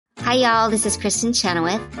Hi, y'all. This is Kristen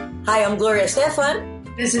Chenoweth. Hi, I'm Gloria Stefan.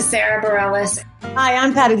 This is Sarah Bareilles. Hi,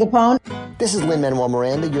 I'm Patti LuPone. This is Lin-Manuel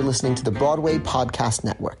Miranda. You're listening to the Broadway Podcast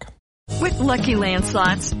Network. With Lucky Land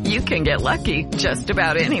Slots, you can get lucky just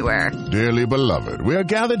about anywhere. Dearly beloved, we are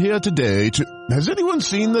gathered here today to... Has anyone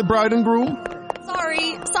seen the bride and groom?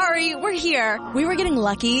 Sorry, we're here. We were getting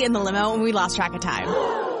lucky in the limo and we lost track of time.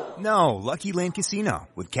 No, Lucky Land Casino,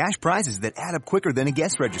 with cash prizes that add up quicker than a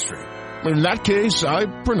guest registry. In that case, I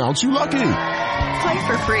pronounce you lucky. Play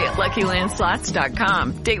for free at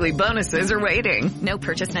LuckyLandSlots.com. Daily bonuses are waiting. No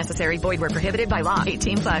purchase necessary. Void where prohibited by law.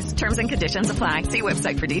 18+. Terms and conditions apply. See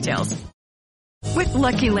website for details. With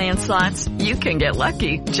Lucky Land Slots, you can get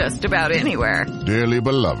lucky just about anywhere. Dearly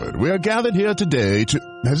beloved, we are gathered here today to...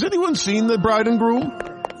 Has anyone seen the bride and groom?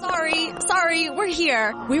 Sorry, we're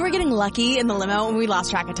here. We were getting lucky in the limo and we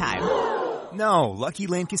lost track of time. No, Lucky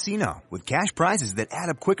Land Casino, with cash prizes that add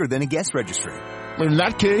up quicker than a guest registry. In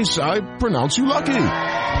that case, I pronounce you lucky.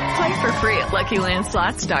 Play for free at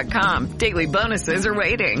LuckyLandSlots.com. Daily bonuses are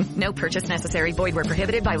waiting. No purchase necessary. Void where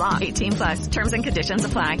prohibited by law. 18+. Terms and conditions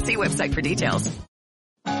apply. See website for details.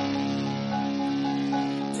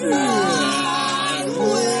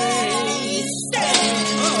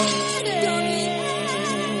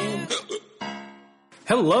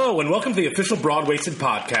 Hello, and welcome to the official Broadwasted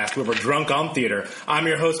podcast, where we're drunk on theater. I'm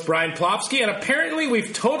your host, Brian Plofsky, and apparently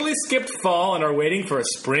we've totally skipped fall and are waiting for a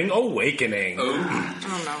spring awakening. Oh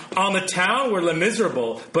no. On the town, we're Les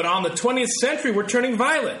Miserables, but on the 20th century, we're turning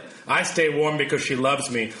violet. I stay warm because she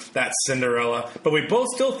loves me, that's Cinderella, but we both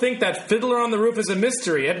still think that Fiddler on the Roof is a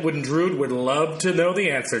mystery Edwin Drood would love to know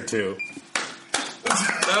the answer to.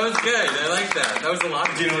 That was good. I like that. That was a lot.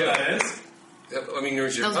 Do you know what that is? I mean,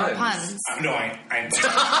 those were puns. No, I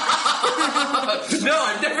No,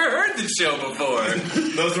 I've never heard this show before.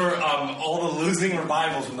 Those were all the losing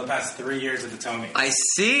revivals from the past 3 years at the Tony. I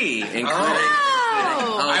see. Incredible.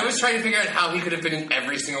 I was trying to figure out how he could have been in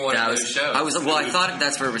every single one of those shows. I thought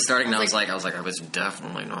that's where we're starting, and I was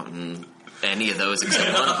definitely not in any of those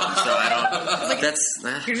except one of them, so I don't...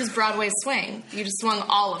 You're just Broadway swing. You just swung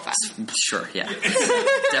all of them. Sure, yeah.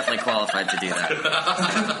 Definitely qualified to do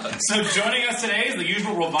that. So joining us today is the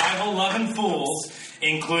usual revival loving fools,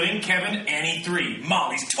 including Kevin, Annie 3.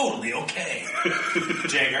 Molly's totally okay.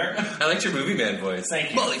 Jagger. I liked your movie man voice. Thank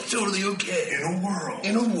you. Molly's totally okay.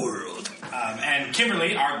 In a world. And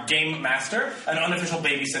Kimberly, our game master, an unofficial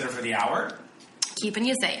babysitter for the hour. Keeping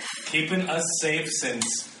you safe. Keeping us safe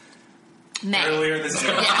since... May. Earlier this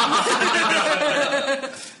year. Yeah.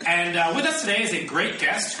 And with us today is a great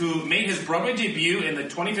guest who made his Broadway debut in the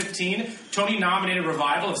 2015 Tony-nominated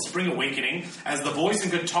revival of Spring Awakening as the voice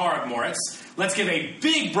and guitar of Moritz. Let's give a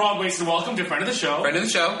big Broadwasted welcome to friend of the show. Friend of the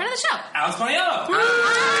show. Alex Paniello.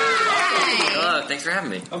 Hi. Hello, thanks for having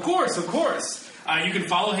me. Of course. You can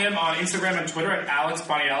follow him on Instagram and Twitter at Alex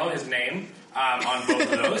Paniello, his name, on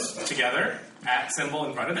both of those together, at symbol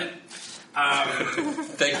in front of it.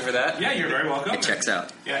 Thank you for that. Yeah, you're very welcome. It checks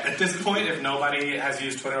out. Yeah, at this point, if nobody has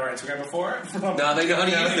used Twitter or Instagram before... No, they know how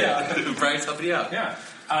to use it. Brian's helping you out. Yeah.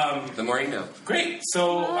 The more you know. Great.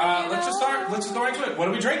 So, let's just start. Let's just go right to it. What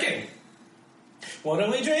are we drinking?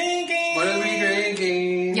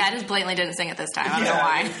 Yeah, I just blatantly didn't sing it this time. I don't know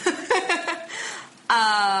why.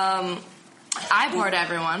 I poured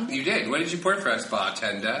everyone. You did. What did you pour for us,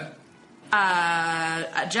 bartender?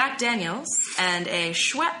 A Jack Daniels and a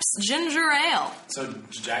Schweppes ginger ale. So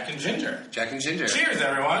Jack and Ginger. Cheers,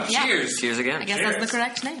 everyone. Yeah. Cheers again. I guess that's the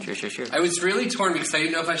correct name. Cheers. I was really torn because I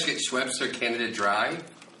didn't know if I should get Schweppes or Canada Dry.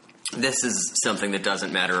 This is something that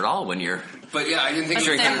doesn't matter at all when you're... But yeah, I didn't think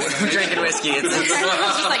drinking whiskey. I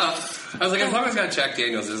was like, as long as it's got Jack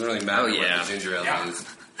Daniels, it doesn't really matter what the ginger ale is.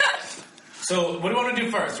 So, what do we want to do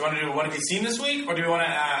first? Do you want to do what have you seen this week, or do we want to,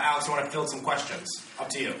 Alex, you want to field some questions? Up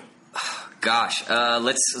to you. Gosh,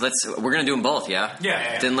 let's. We're gonna do them both, yeah.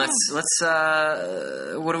 Yeah. Then let's. What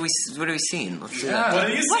have we seen? Let's do that. What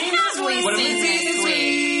have you seen this week?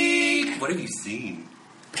 What have you seen?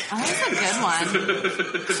 Oh, that's a good one.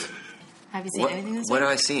 Have you seen anything this week? What have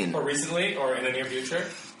I seen? Or recently, or in the near future?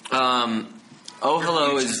 Oh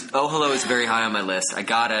Hello is very high on my list. I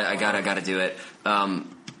gotta do it.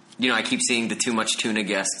 I keep seeing the Too Much Tuna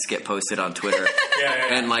guests get posted on Twitter.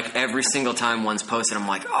 Yeah. And, every single time one's posted, I'm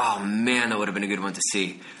like, oh, man, that would have been a good one to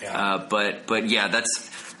see. Yeah. But yeah,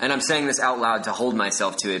 that's... And I'm saying this out loud to hold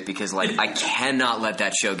myself to it because, I cannot let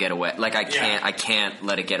that show get away. I can't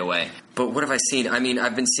let it get away. But what have I seen? I mean,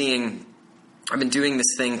 I've been doing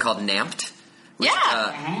this thing called Namped. Which,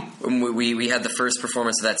 we had the first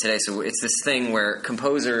performance of that today. So it's this thing where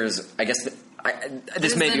composers, I guess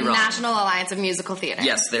this may be the wrong. National Alliance of Musical Theater.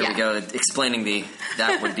 Yes, there we go. Explaining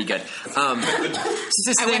that would be good.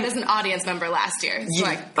 I went as an audience member last year, so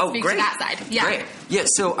I can speak great. to that side. Yeah. Great. Yeah,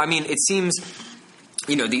 so, I mean, it seems,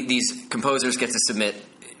 these composers get to submit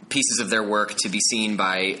pieces of their work to be seen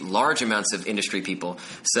by large amounts of industry people.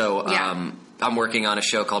 So I'm working on a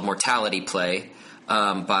show called Mortality Play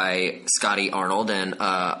by Scotty Arnold and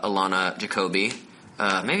Alana Jacoby.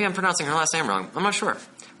 Maybe I'm pronouncing her last name wrong. I'm not sure.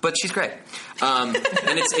 But she's great, and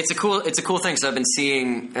it's a cool thing. So I've been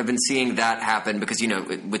seeing that happen because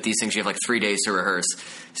with these things you have like 3 days to rehearse.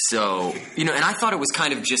 So and I thought it was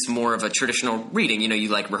kind of just more of a traditional reading. You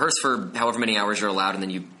like rehearse for however many hours you're allowed, and then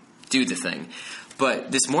you do the thing.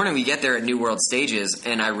 But this morning we get there at New World Stages,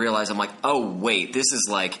 and I realize I'm like, oh wait, this is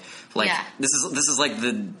like this is like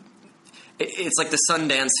it's like the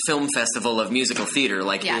Sundance Film Festival of musical theater.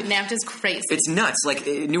 Like, NAMT is crazy. It's nuts. Like,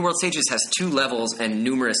 New World Stages has 2 levels and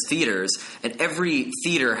numerous theaters, and every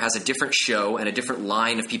theater has a different show and a different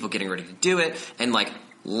line of people getting ready to do it, and like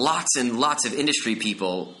lots and lots of industry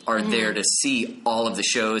people are there to see all of the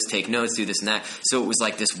shows, take notes, do this and that. So it was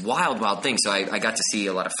like this wild, wild thing. So I got to see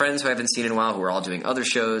a lot of friends who I haven't seen in a while who are all doing other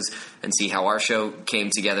shows and see how our show came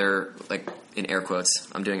together, like in air quotes.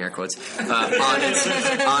 I'm doing air quotes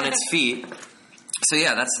on its feet. So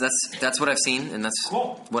yeah, that's what I've seen, and that's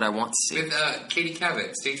what I want to see. With Katie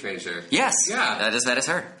Cabot, stage manager. Yes, yeah, that is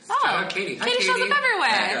her. Oh, shout out Katie. Hi, Katie shows up everywhere.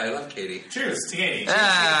 Yeah, I love Katie. Cheers to Katie. Katie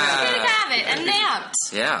Cabot and NAMT.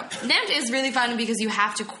 Yeah, NAMT is really fun because you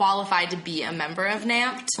have to qualify to be a member of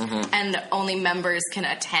NAMT, and only members can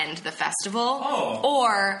attend the festival. Oh.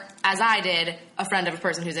 Or, as I did, a friend of a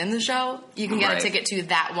person who's in the show, you can get a ticket to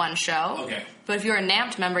that one show. Okay. But if you're a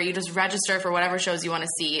NAMT member, you just register for whatever shows you want to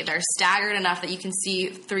see. They're staggered enough that you can see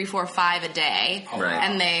 3, 4, 5 a day. Right.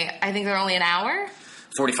 And I think they're only an hour.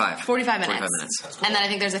 45 minutes. 45 minutes. Cool. And then I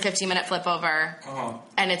think there's a 15-minute flip over.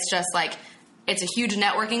 And it's just like, it's a huge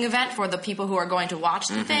networking event for the people who are going to watch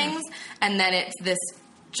the things. And then it's this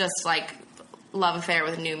just like love affair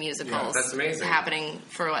with new musicals. Yeah, that's amazing. Happening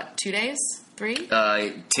for 2 days? 3?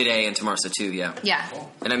 Today and tomorrow, so 2, yeah. Yeah.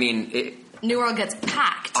 And I mean, New World gets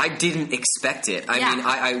packed. I didn't expect it.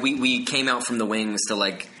 I mean, we came out from the wings to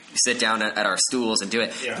like sit down at our stools and do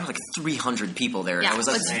it. Yeah. There were like 300 people there. Yeah, I was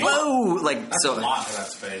like, whoa! Like, that's a lot for that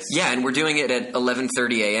space. Yeah, and we're doing it at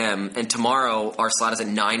 11:30 a.m. and tomorrow our slot is at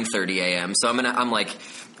 9:30 a.m. So I'm like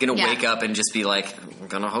gonna wake up and just be like, I'm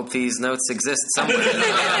gonna hope these notes exist somewhere.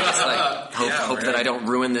 Just like hope that I don't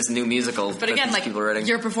ruin this new musical. But again, like, people are writing.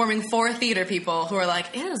 You're performing for theater people who are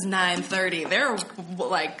like, it is 9:30. They're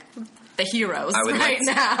like the heroes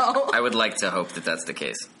now. I would like to hope that that's the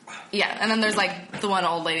case. Yeah, and then there's like the one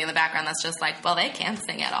old lady in the background that's just like, well, they can't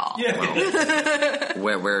sing at all. Yeah.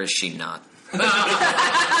 Well, where is she not? What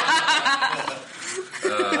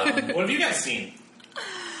have you guys seen?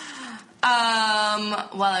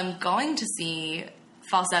 Well, I'm going to see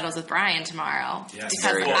Falsettos with Brian tomorrow. Yes.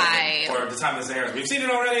 Because For the time this airs. We've seen it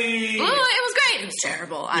already. Ooh, it was great. It was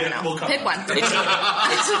terrible. I don't know. We'll Pick one.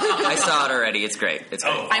 I saw it already. It's great. It's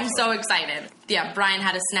great. I'm so excited. Yeah, Brian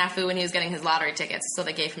had a snafu when he was getting his lottery tickets, so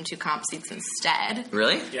they gave him 2 comp seats instead.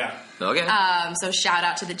 Really? Yeah. Okay. So shout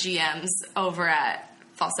out to the GMs over at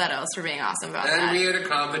Falsettos for being awesome about that. And we had a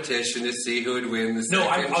competition to see who would win the second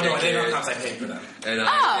I didn't ticket. know comps. I paid for them.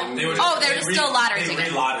 And they're still lottery tickets. They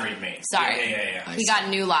tickets. re-lotteried me. Sorry. Yeah. He got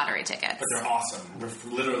new lottery tickets. But they're awesome. We're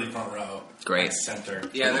literally front row. Great. Right center.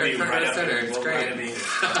 Yeah, they're front row center. It's great.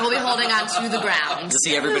 We'll be holding on to the ground. To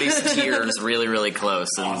see everybody's tears really, really close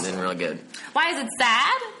and real good. Why is it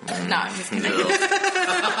sad? No, I'm just kidding.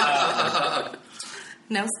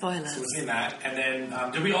 No spoilers. So we've seen that. And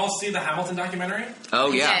then, did we all see the Hamilton documentary?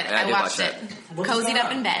 Oh, yeah. I did watched watch it. that. Cozied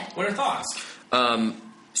up in bed. What are your thoughts?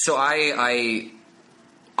 So I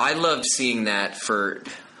loved seeing that for...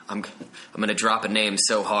 I'm going to drop a name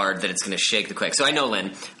so hard that it's going to shake the quake. So I know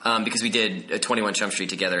Lynn because we did 21 Jump Street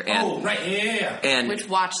together. And, right. Yeah. And which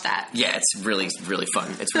watched that. Yeah, it's really, really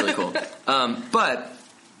fun. It's really cool. But...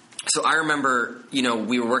 So I remember,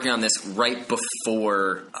 we were working on this right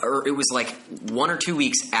before, or it was like 1 or 2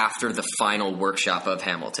 weeks after the final workshop of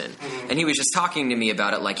Hamilton. Mm-hmm. And he was just talking to me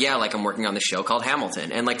about it like, I'm working on this show called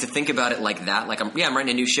Hamilton. And like to think about it like that, like I'm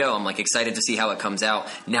writing a new show. I'm like excited to see how it comes out.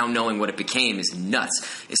 Now knowing what it became is nuts,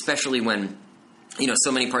 especially when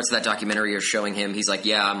so many parts of that documentary are showing him. He's like,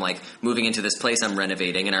 I'm like moving into this place I'm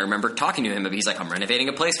renovating. And I remember talking to him, but he's like, I'm renovating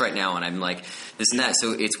a place right now. And I'm like this and that.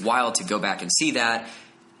 So it's wild to go back and see that.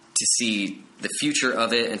 To see the future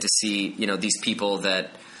of it and to see, these people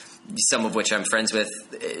that some of which I'm friends with,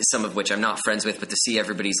 some of which I'm not friends with, but to see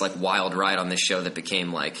everybody's like wild ride on this show that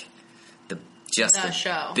became like the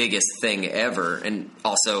show. biggest thing ever. And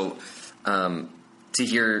also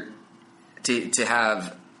to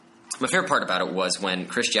have. My favorite part about it was when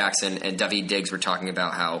Chris Jackson and Daveed Diggs were talking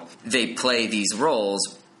about how they play these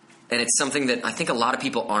roles, and it's something that I think a lot of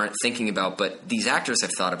people aren't thinking about, but these actors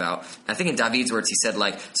have thought about. I think in Daveed's words, he said,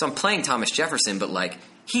 like, so I'm playing Thomas Jefferson, but, like,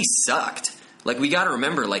 he sucked. Like, we got to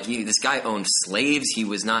remember, like, this guy owned slaves. He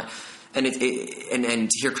was not... And and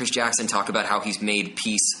to hear Chris Jackson talk about how he's made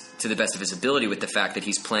peace to the best of his ability with the fact that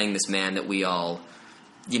he's playing this man that we all,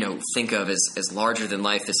 think of as larger than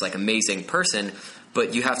life, this, like, amazing person.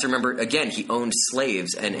 But you have to remember, again, he owned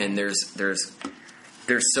slaves, and there's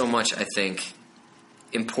so much, I think,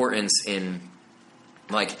 importance in,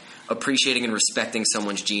 like, appreciating and respecting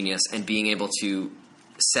someone's genius and being able to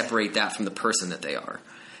separate that from the person that they are.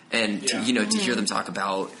 And, to hear them talk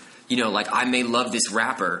about, like, I may love this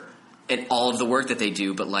rapper and all of the work that they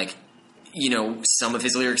do, but, like, some of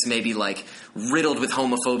his lyrics may be, like, riddled with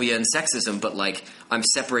homophobia and sexism, but, like, I'm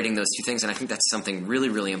separating those two things, and I think that's something really,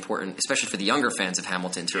 really important, especially for the younger fans of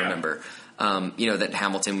Hamilton to remember, that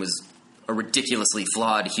Hamilton was a ridiculously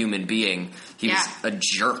flawed human being. He was a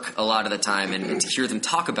jerk a lot of the time, and to hear them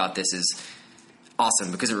talk about this is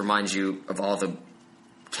awesome, because it reminds you of all the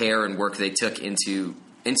care and work they took into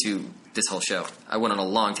this whole show. I went on a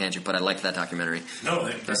long tangent, but I liked that documentary. No,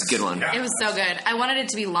 it was a good one. It was so good. I wanted it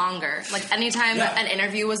to be longer. Like, anytime an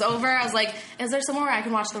interview was over, I was like, is there somewhere where I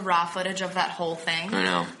can watch the raw footage of that whole thing? I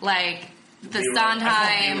know. Like, the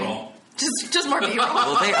Sondheim... Just more B-roll.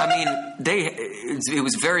 Well, it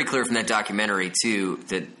was very clear from that documentary, too,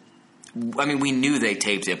 that, we knew they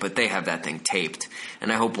taped it, but they have that thing taped.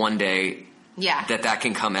 And I hope one day that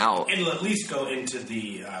can come out. It'll at least go into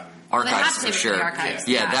the... archives, for sure. The archives.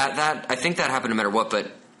 Yeah, that I think that happened no matter what,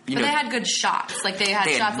 but they had good shots. Like, they had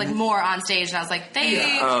shots like more on stage, and I was like,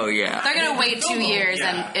 they're going to wait 2 years,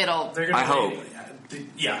 and it'll... I hope.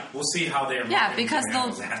 Yeah, we'll see how they're... Yeah, because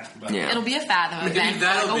it'll be a Fathom event for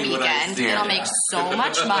like a weekend. It'll make so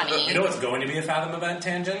much money. You know what's going to be a Fathom event,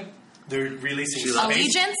 Tangent? They're releasing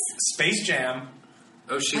Space Jam.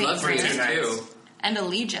 Oh, she loves music, too. And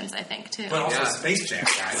Allegiance, I think, too. But also Space Jam,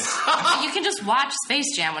 guys. You can just watch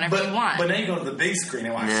Space Jam whenever you want. But then you go to the big screen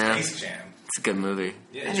and watch Space Jam. It's a good movie.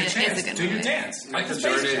 Yeah, it's your chance. Do your dance. Michael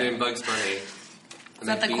Jordan and Bugs Bunny. Is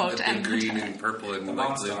that the quote? The green and purple and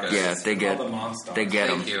white Lucas. Yeah, they get them. Thank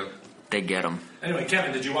you. They get them. Anyway,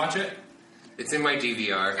 Kevin, did you watch it? It's in my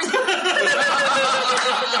DVR.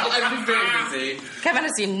 I've been very busy. Kevin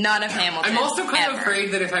has seen none of Hamilton. I'm also kind of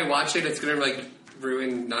afraid that if I watch it, it's going to, like,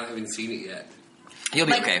 ruin not having seen it yet. You'll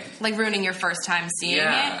be okay. Like ruining your first time seeing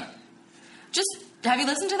it? Just, have you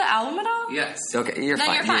listened to the album at all? Yes. Okay, you're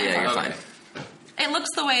fine. You're fine. Yeah, you're fine. It looks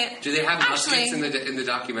the way... Do they have muskets in the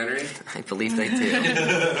documentary? I believe they do.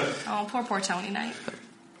 Oh, poor Tony Knight.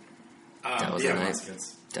 That was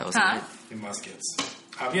muskets. That was nice. Muskets.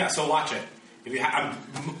 So watch it. If you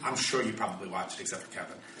I'm sure you probably watched it, except for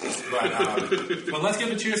Kevin. But let's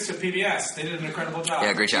give a cheers to PBS. They did an incredible job.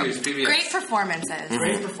 Yeah, great job. Cheers, PBS. Great performances. Mm-hmm.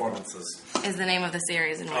 Great performances is the name of the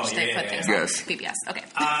series in which they put things on PBS. Okay.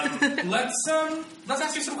 Let's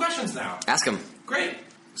ask you some questions now. Ask them. Great.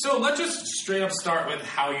 So let's just straight up start with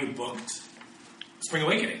how you booked Spring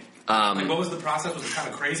Awakening. What was the process? Was it kind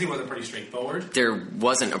of crazy? Was it pretty straightforward? There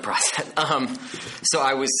wasn't a process. So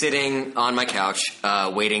I was sitting on my couch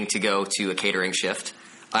waiting to go to a catering shift.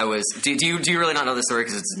 I was. Do you really not know this story?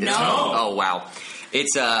 Because it's no. Oh wow.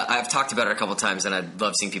 It's I've talked about it a couple times, and I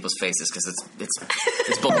love seeing people's faces because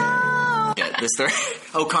it's bull. This story.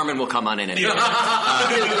 Oh, Carmen will come on in. So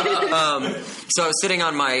I was sitting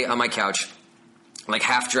on my couch, like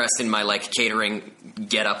half dressed in my like catering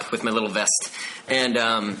getup with my little vest, and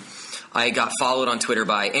I got followed on Twitter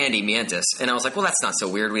by Andy Mientis, and I was like, well, that's not so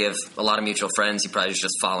weird. We have a lot of mutual friends. He probably was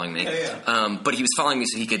just following me. Yeah. But he was following me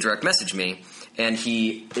so he could direct message me, and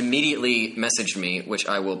he immediately messaged me, which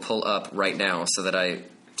I will pull up right now so that I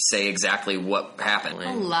say exactly what happened.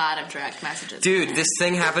 A lot of direct messages. Dude, this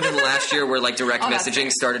thing happened in the last year where like direct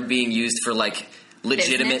messaging started being used for like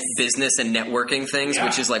legitimate business and networking things,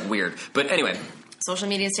 which is like weird. But anyway... Social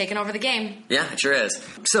media's taken over the game. Yeah, it sure is.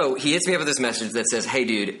 So he hits me up with this message that says, hey,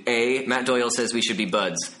 dude, A, Matt Doyle says we should be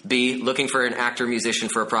buds. B, looking for an actor-musician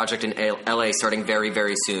for a project in L.A. starting very,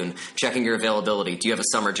 very soon. Checking your availability. Do you have a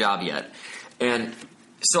summer job yet? And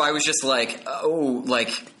so I was just like,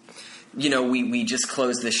 we just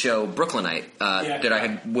closed the show Brooklynite that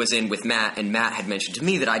I was in with Matt, and Matt had mentioned to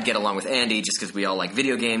me that I'd get along with Andy just because we all like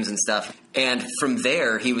video games and stuff. And from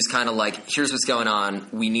there, he was kind of like, here's what's going on.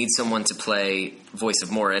 We need someone to play Voice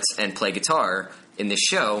of Moritz and play guitar in this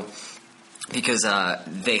show because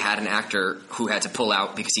they had an actor who had to pull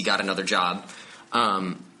out because he got another job.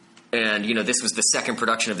 And, this was the second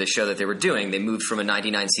production of this show that they were doing. They moved from a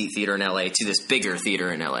 99-seat theater in L.A. to this bigger theater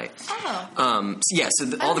in L.A. Oh.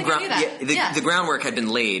 All the groundwork had been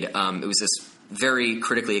laid. It was this very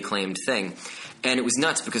critically acclaimed thing. And it was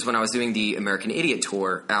nuts because when I was doing the American Idiot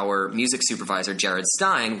tour, our music supervisor, Jared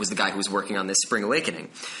Stein, was the guy who was working on this Spring Awakening.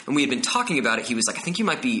 And we had been talking about it. He was like, I think you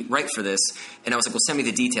might be right for this. And I was like, well, send me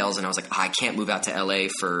the details. And I was like, I can't move out to L.A.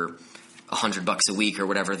 for $100 a week or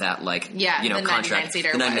whatever that the contract, the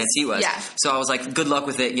 99 seat was. Yeah. So I was like, good luck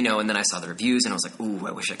with it, and then I saw the reviews and I was like, ooh,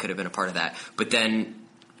 I wish I could have been a part of that. But then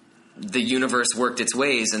the universe worked its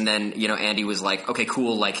ways, and then Andy was like, okay,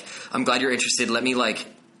 cool, I'm glad you're interested. Let me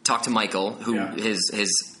talk to Michael, who his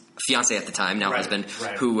fiance at the time, now husband,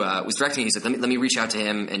 who was directing. He's like, let me reach out to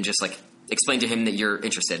him and just explain to him that you're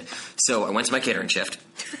interested. So I went to my catering shift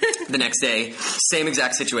the next day. Same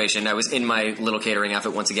exact situation. I was in my little catering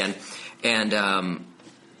outfit once again. And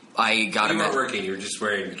I got him. You weren't working. You were just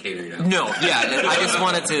wearing the catering outfit. No, I just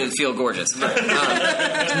wanted to feel gorgeous.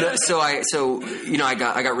 So I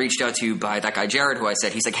got reached out to by that guy Jared, who I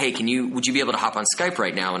said, he's like, hey, would you be able to hop on Skype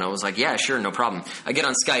right now? And I was like, yeah, sure, no problem. I get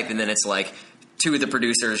on Skype, and then it's like two of the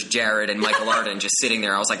producers, Jared and Michael Arden, just sitting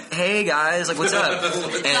there. I was like, hey guys, what's up?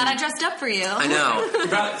 And glad I dressed up for you. I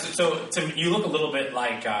know. So Tim, you look a little bit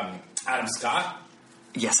like Adam Scott.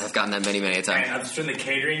 Yes, I've gotten that many a time. And I'm just in the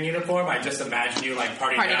catering uniform. I just imagine you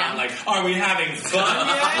partying down. Are we having fun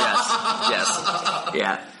yet?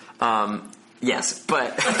 Yes. Yeah. Yes,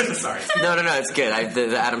 but sorry. No, it's good.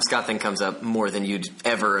 The Adam Scott thing comes up more than you'd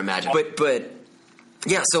ever imagine. But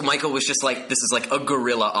yeah, so Michael was just like, this is a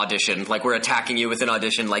guerrilla audition. We're attacking you with an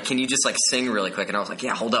audition. Can you just sing really quick? And I was like,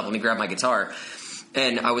 yeah, hold up, let me grab my guitar.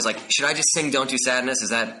 And I was like, should I just sing Don't Do Sadness?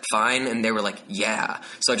 Is that fine? And they were like, yeah.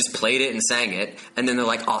 So I just played it and sang it. And then they're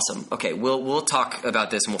like, awesome. Okay, we'll talk about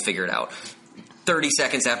this and we'll figure it out. 30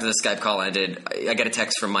 seconds after the Skype call ended, I get a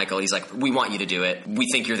text from Michael. He's like, we want you to do it. We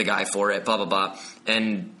think you're the guy for it, blah, blah, blah.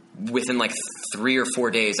 And within 3 or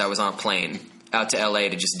 4 days, I was on a plane out to L.A.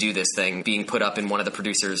 to just do this thing, being put up in one of the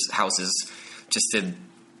producers' houses just to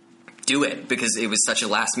do it because it was such a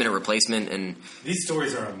last-minute replacement. And these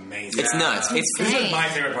stories are amazing. It's nuts. This is my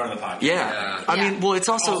favorite part of the podcast. Yeah. I mean, well, it's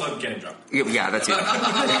also getting drunk. Yeah, that's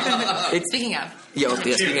it. Speaking of.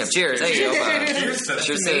 Speaking of. Cheers. Hey, cheers.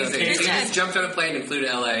 Cheers. He just jumped on a plane and flew to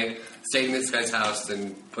L.A., stayed in this guy's house,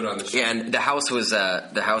 and put on the show. Yeah, and the house was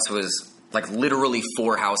literally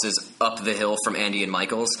 4 houses up the hill from Andy and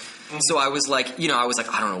Michael's. Mm-hmm. So I was like, I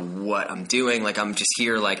don't know what I'm doing. I'm just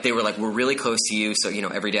here. They were like, we're really close to you. So,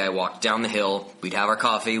 every day I walked down the hill, we'd have our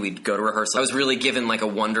coffee, we'd go to rehearsal. I was really given a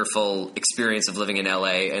wonderful experience of living in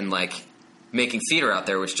LA and making theater out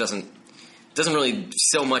there, which doesn't really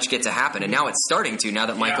so much get to happen. And now it's starting to, now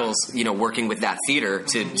that Michael's, working with that theater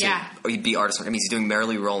to be artist. I mean, he's doing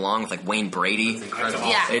Merrily Roll Along with Wayne Brady. That's incredible.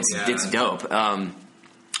 Yeah. It's dope.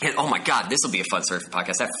 And oh my God, this will be a fun surfing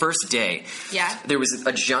podcast. That first day, there was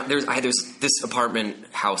this apartment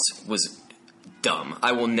house was dumb.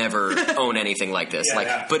 I will never own anything like this.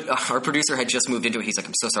 But our producer had just moved into it. He's like,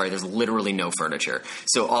 I'm so sorry, there's literally no furniture.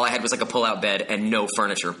 So all I had was a pull-out bed and no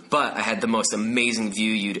furniture. But I had the most amazing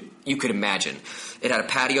view you could imagine. It had a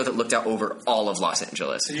patio that looked out over all of Los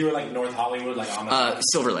Angeles. So you were North Hollywood, on the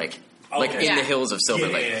Silver Lake, okay. In the hills of Silver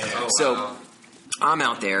Lake. Yeah. Oh, so. Wow. I'm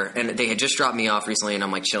out there, and they had just dropped me off recently, and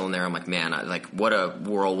I'm chilling there. I'm like, man, what a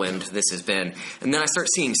whirlwind this has been. And then I start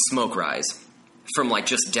seeing smoke rise from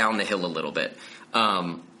just down the hill a little bit.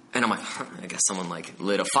 And I'm like, I guess someone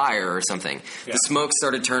lit a fire or something. Yeah. The smoke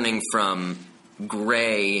started turning from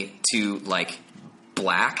gray to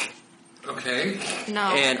black. Okay. No.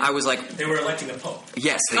 And I was like, they were electing a pope.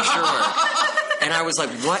 Yes, they sure were. And I was like,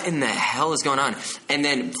 what in the hell is going on? And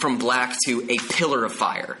then from black to a pillar of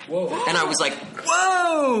fire. Whoa. And I was like,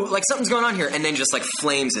 whoa, something's going on here. And then just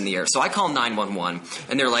flames in the air. So I call 911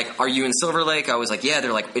 and they're like, are you in Silver Lake? I was like, yeah.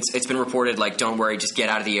 They're like, it's been reported. Don't worry, just get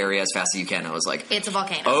out of the area as fast as you can. I was like, it's a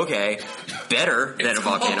volcano. Okay. Better than a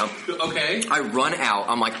volcano. Okay. I run out.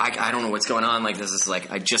 I'm like, I don't know what's going on. This is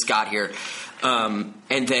I just got here.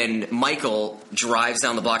 And then Michael drives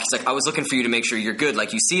down the block. He's like, I was looking for you to make sure you're good.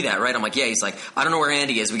 You see that, right? I'm like, yeah. He's like, I don't know where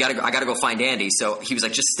Andy is. I gotta go find Andy. So he was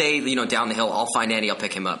like, just stay, down the hill. I'll find Andy. I'll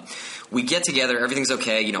pick him up. We get together. Everything's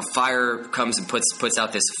okay. Fire comes and puts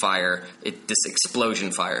out this fire, this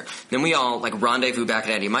explosion fire. Then we all rendezvous back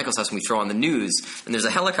at Andy and Michael's house and we throw on the news. And there's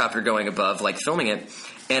a helicopter going above, filming it.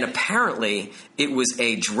 And apparently it was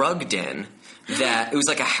a drug den. That it was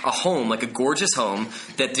a home, a gorgeous home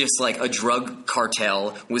that just a drug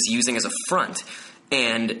cartel was using as a front.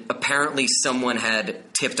 And apparently someone had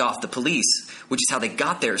tipped off the police, which is how they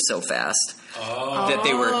got there so fast that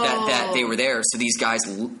they were there. So these guys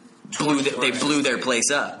blew their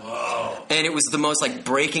place up. Whoa. And it was the most like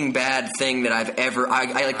Breaking Bad thing that I've ever. I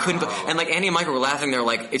like couldn't. And like Andy and Michael were laughing. They're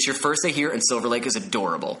like, "It's your first day here, and Silver Lake is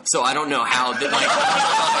adorable." So I don't know how. Like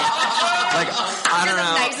I don't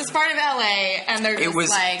know. The nicest part of LA, and they're just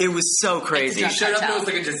it was so crazy. You showed up. It was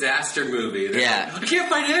like a disaster movie. Yeah. Like, I can't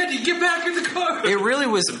find Andy. Get back in the car. It really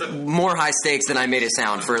was more high stakes than I made it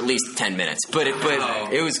sound for at least 10 minutes. But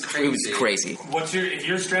it was crazy. If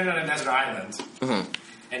you're stranded on a desert island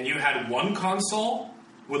and you had one console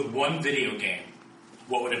with one video game,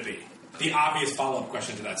 what would it be? The obvious follow-up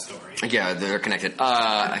question to that story. Yeah, they're connected.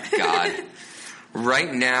 God.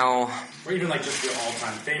 Right now... Or even like just your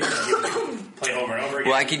all-time favorite that you could play over and over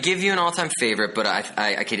again. Well, I could give you an all-time favorite, but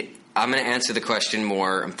I could... I'm going to answer the question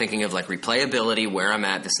more. I'm thinking of like replayability, where I'm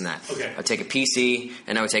at, this and that. Okay. I'd take a PC,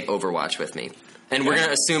 and I would take Overwatch with me. And we're going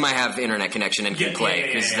to assume I have internet connection and can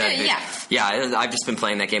play. I've just been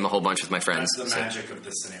playing that game a whole bunch with my friends. That's the magic of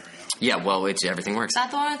this scenario. Yeah, well, everything works. Is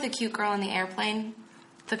that the one with the cute girl in the airplane?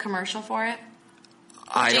 The commercial for it?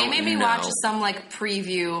 Jay made me watch some like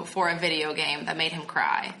preview for a video game that made him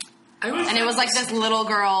cry. And it was like this little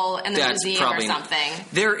girl in the museum or something.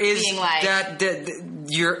 There is being like,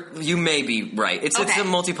 you may be right. It's a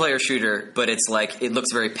multiplayer shooter, but it's like it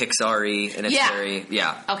looks very Pixar-y and it's very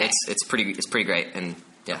Okay. It's pretty great and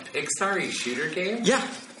yeah. Pixar-y shooter game? Yeah.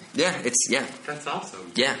 That's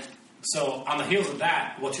awesome. Yeah. So on the heels of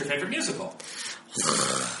that, what's your favorite musical?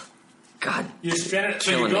 God. You're stranded.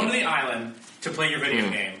 So you go to the island to play your video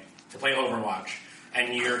game, to play Overwatch,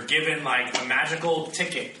 and you're given like a magical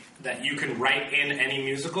ticket that you can write in any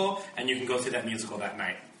musical, and you can go through that musical that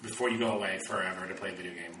night before you go away forever to play a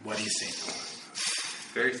video game. What do you see?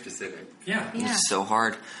 Very specific. Yeah. It's so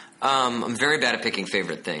hard. I'm very bad at picking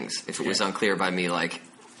favorite things. If it was unclear by me, like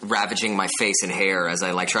ravaging my face and hair as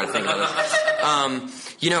I like try to think about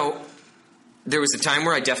it. There was a time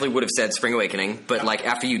where I definitely would have said Spring Awakening, but like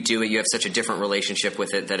after you do it, you have such a different relationship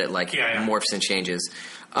with it that it like morphs and changes.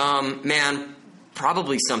 Man,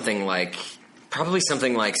 probably something like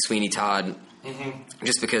Sweeney Todd,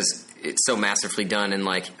 just because it's so masterfully done, and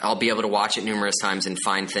like I'll be able to watch it numerous times and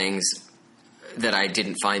find things that I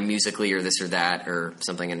didn't find musically or this or that or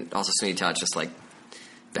something. And also Sweeney Todd's just like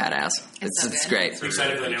badass. It's great. Are you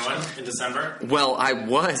excited for the new one in December? Well, I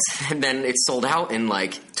was, and then it sold out in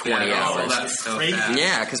like 20 hours. That's so fast.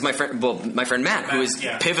 Yeah, because my friend Matt, who is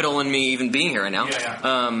pivotal in me even being here right now.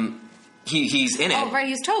 He's in it. Oh, right,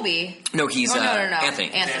 he's Toby. No, he's no.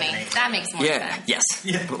 Anthony. That makes more sense. Yes.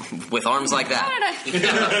 Yeah. With arms like that.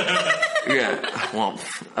 Yeah. Well,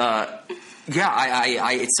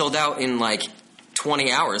 it sold out in like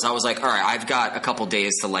 20 hours. I was like, all right, I've got a couple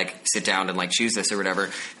days to like sit down and like choose this or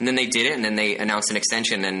whatever. And then they did it, and then they announced an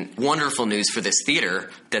extension, and wonderful news for this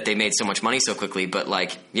theater that they made so much money so quickly. But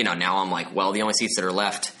like, now I'm like, well, the only seats that are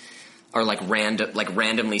left are like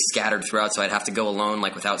randomly scattered throughout, so I'd have to go alone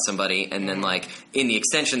like without somebody. And then like in the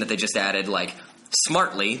extension that they just added, like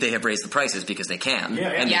smartly they have raised the prices because they can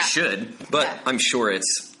and they should. But I'm sure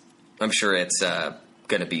it's going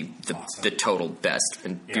to be the total best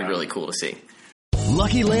and be really cool to see.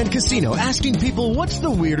 Lucky Land Casino, asking people, what's the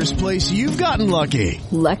weirdest place you've gotten lucky?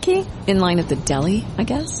 Lucky? In line at the deli, I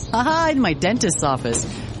guess? Aha, in my dentist's office.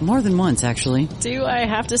 More than once, actually. Do I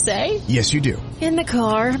have to say? Yes, you do. In the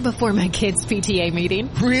car before my kids' PTA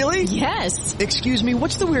meeting. Really? Yes. Excuse me,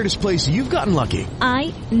 what's the weirdest place you've gotten lucky?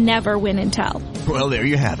 I never win and tell. Well, there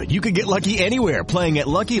you have it. You can get lucky anywhere, playing at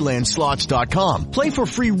LuckyLandSlots.com. Play for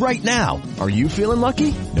free right now. Are you feeling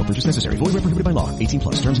lucky? No purchase necessary. Void where prohibited by law. 18+.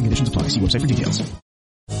 Terms and conditions apply. See website for details.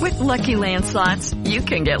 With Lucky Land Slots, you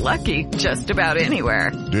can get lucky just about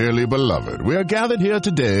anywhere. Dearly beloved, we are gathered here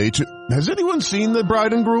today to... Has anyone seen the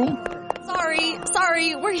bride and groom?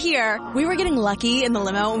 Sorry, we're here. We were getting lucky in the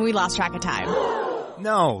limo and we lost track of time.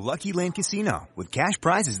 No, Lucky Land Casino, with cash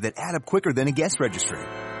prizes that add up quicker than a guest registry.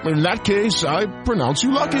 In that case, I pronounce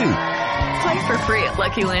you lucky. Play for free at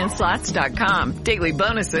LuckyLandSlots.com. Daily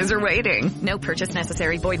bonuses are waiting. No purchase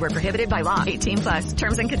necessary. Void where prohibited by law. 18+.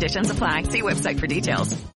 Terms and conditions apply. See website for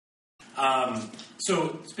details.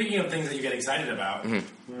 So, speaking of things that you get excited about,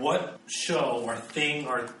 what show or thing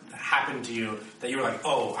or happened to you that you were like,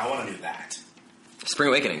 oh, I want to do that? Spring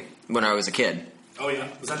Awakening, when I was a kid. Oh, yeah?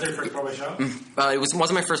 Was that their first Broadway show? It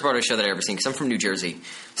wasn't my first Broadway show that I ever seen, because I'm from New Jersey.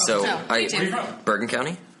 Where are you from? Bergen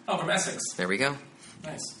County. Oh, from Essex. There we go.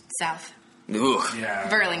 Nice. South. Ooh. Yeah.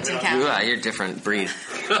 Burlington County. Ooh, you're a different breed.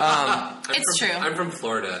 It's true. I'm from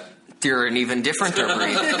Florida. You're an even differenter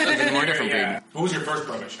breed. Even more different breed. What was your first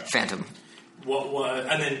Broadway show? Phantom.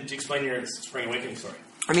 And then explain your Spring Awakening story.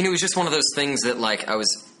 I mean, it was just one of those things that, like, I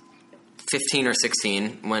was 15 or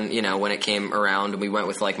 16 when it came around, and we went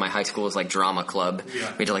with like my high school's like drama club.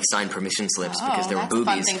 Yeah. We had to like sign permission slips because there were boobies.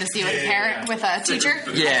 That's a fun thing to see with a parent, with a teacher.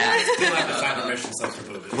 Yeah. People have to sign permission slips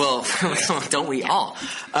for boobies. Well, don't we all?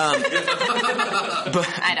 But,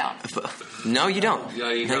 I don't. No, you don't. No,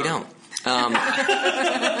 you don't.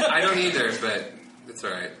 I don't either, but it's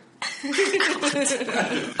all right.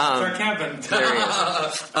 Our cabin. There he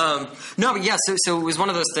is. No, but yeah. So it was one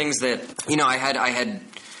of those things that I had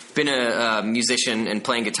been a musician and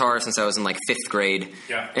playing guitar since I was in like 5th grade.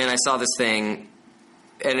 Yeah. And I saw this thing,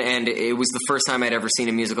 and it was the first time I'd ever seen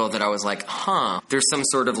a musical that I was like, there's some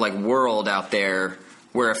sort of like world out there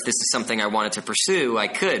where if this is something I wanted to pursue, I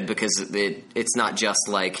could, because it's not just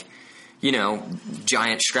like,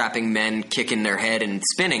 giant strapping men kicking their head and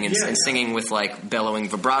spinning and singing with like bellowing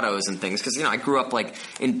vibratos and things. Because I grew up like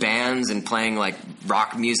in bands and playing like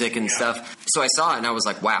rock music and stuff. So I saw it and I was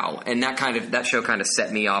like, wow. And that show kind of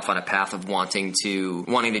set me off on a path of wanting to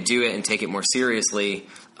do it and take it more seriously.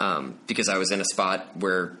 Because I was in a spot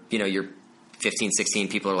where you're 15, 16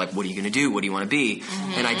 people are like, what are you going to do? What do you want to be?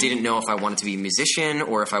 Mm-hmm. And I didn't know if I wanted to be a musician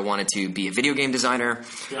or if I wanted to be a video game designer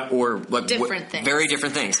or like different things. Very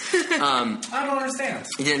different things. I don't understand.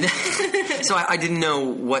 So I didn't know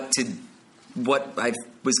what I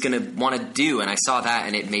was going to want to do. And I saw that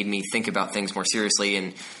and it made me think about things more seriously.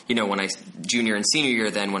 And, when I junior and senior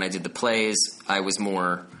year, then when I did the plays, I was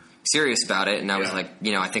more serious about it. And I was like,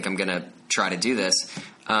 I think I'm going to try to do this.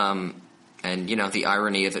 And, the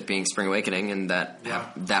irony of it being Spring Awakening and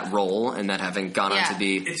that role and that having gone on to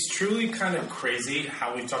be... It's truly kind of crazy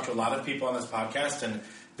how we've talked to a lot of people on this podcast and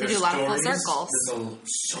their do a lot of full circles. There's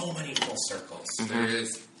so many full circles. Mm-hmm. There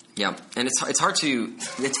is. Yeah, and it's hard to...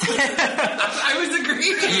 I was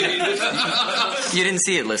agreeing. You didn't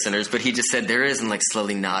see it, listeners, but he just said there is and like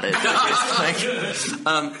slowly nodded.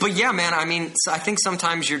 But yeah, man, I mean, so I think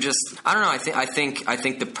sometimes you're just... I don't know, I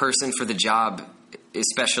think the person for the job...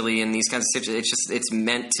 especially in these kinds of situations, it's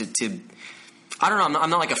meant to I don't know, I'm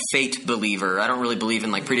not like a fate believer. I don't really believe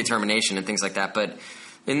in like predetermination and things like that, but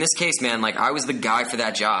in this case, man, like I was the guy for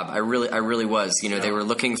that job. I really was. They were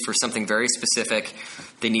looking for something very specific.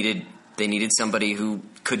 They needed somebody who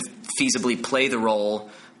could feasibly play the role,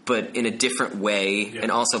 but in a different way, and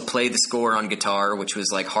also play the score on guitar, which was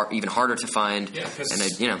like even harder to find. Yeah,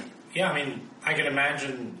 I mean, I can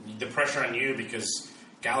imagine the pressure on you because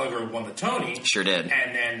Gallagher won the Tony. Sure did.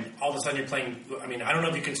 And then all of a sudden you're playing, I mean, I don't know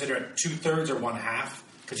if you consider it 2/3 or 1/2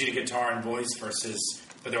 because you did guitar and voice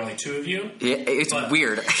but there are only 2 of you. Yeah, it's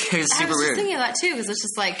weird. It's super weird. I was just thinking of that too because it's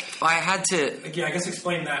just like... I had to... Yeah, I guess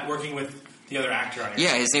explain that working with the other actor on your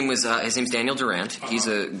show. His name's Daniel Durant. He's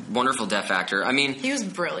a wonderful deaf actor. I mean... He was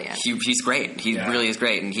brilliant. He's great. He really is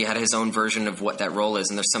great. And he had his own version of what that role is.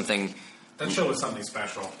 And there's something... That show was something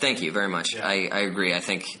special. Thank you very much. Yeah. I agree. I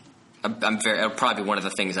think... it'll probably be one of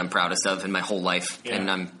the things I'm proudest of in my whole life, and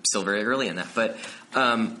I'm still very early in that. But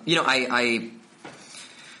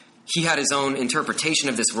he had his own interpretation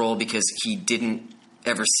of this role because he didn't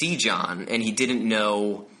ever see John, and he didn't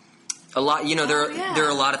know a lot. There are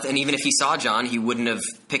a lot of, and even if he saw John, he wouldn't have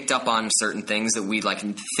picked up on certain things that we like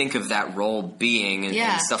think of that role being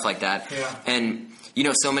and stuff like that. Yeah. And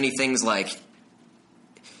so many things like.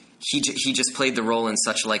 He just played the role in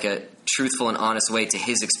such like a truthful and honest way to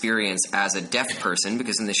his experience as a deaf person,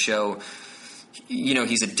 because in the show,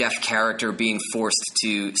 he's a deaf character being forced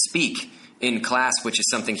to speak in class, which is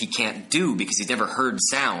something he can't do because he's never heard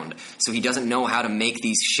sound. So he doesn't know how to make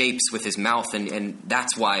these shapes with his mouth, and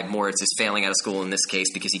that's why Moritz is failing out of school in this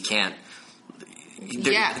case, because he can't.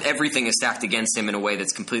 Everything is stacked against him in a way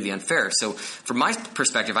that's completely unfair. So from my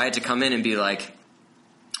perspective, I had to come in and be like,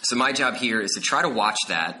 so my job here is to try to watch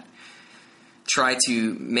that, try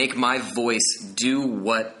to make my voice do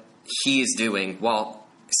what he is doing while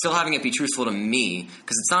still having it be truthful to me,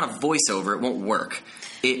 because it's not a voiceover. It won't work.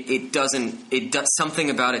 It doesn't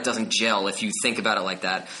something about it doesn't gel if you think about it like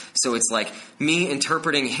that. So it's like me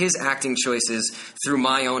interpreting his acting choices through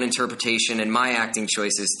my own interpretation and my acting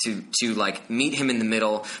choices to like meet him in the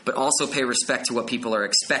middle, but also pay respect to what people are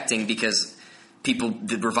expecting, because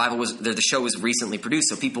the show was recently produced,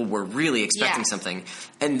 so people were really expecting something,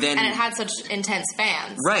 and it had such intense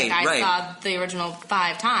fans. Right, I saw the original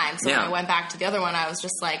 5 times, so when I went back to the other one, I was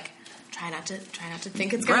just like, try not to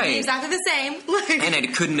think it's going to be exactly the same. And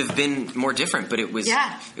it couldn't have been more different, but it was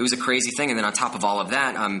a crazy thing. And then on top of all of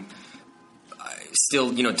that, I'm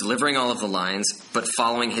still delivering all of the lines, but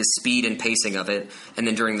following his speed and pacing of it. And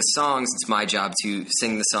then during the songs, it's my job to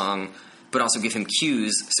sing the song, but also give him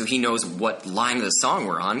cues so he knows what line of the song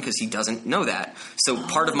we're on, because he doesn't know that. So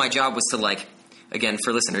part of my job was to, like, again,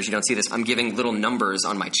 for listeners, you don't see this, I'm giving little numbers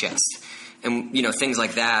on my chest. And, things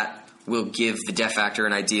like that will give the deaf actor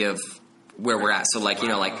an idea of where we're at. So, like, you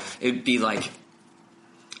know, like, it'd be like,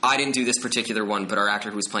 I didn't do this particular one, but our actor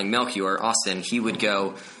who was playing Melchior, Austin, he would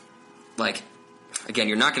go, like, again,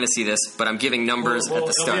 you're not going to see this, but I'm giving numbers at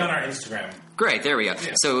the start. It'll be on our Instagram. Great, there we go.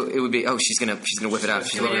 Yeah. So it would be, she's gonna whip it out.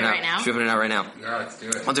 She's whipping it out. She's whipping it out right now. Yeah, let's do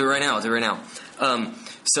it. I'll do it right now.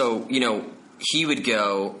 So, you know, he would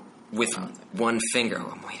go with one finger.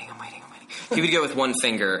 Oh, I'm waiting. He would go with one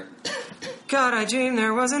finger. God, I dreamed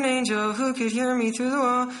there was an angel who could hear me through the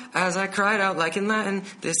wall as I cried out like in Latin.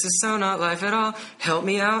 This is so not life at all. Help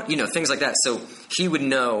me out. You know, things like that. So he would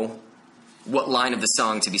know what line of the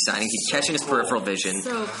song to be signing. He'd catch in his peripheral vision.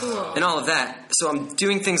 So cool. And all of that. So I'm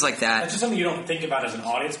doing things like that. That's just something you don't think about as an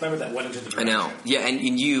audience member that went into the direction. I know. Yeah,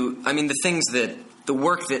 and you, I mean, the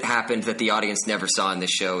work that happened that the audience never saw in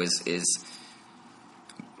this show is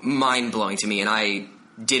mind-blowing to me, and I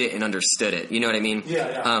did it and understood it. You know what I mean?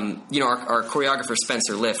 Yeah. You know, our choreographer,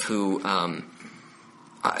 Spencer Liff, who,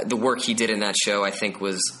 the work he did in that show, I think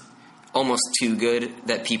was almost too good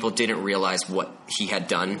that people didn't realize what he had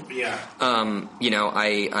done. Yeah. You know,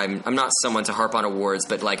 I'm not someone to harp on awards,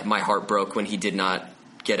 but like my heart broke when he did not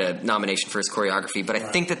get a nomination for his choreography. But I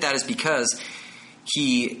think that is because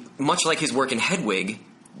he, much like his work in Hedwig,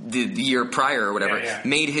 the year prior or whatever,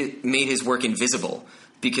 made his work invisible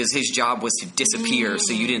because his job was to disappear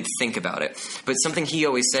so you didn't think about it. But something he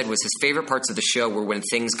always said was his favorite parts of the show were when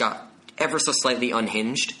things got ever so slightly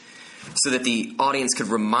unhinged, so that the audience could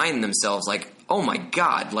remind themselves, like, oh my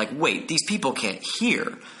God, like, wait, these people can't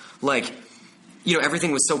hear. Like, you know,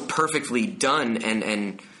 everything was so perfectly done,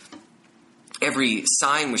 and every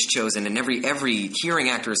sign was chosen, and every hearing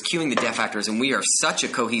actor is cueing the deaf actors, and we are such a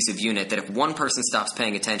cohesive unit that if one person stops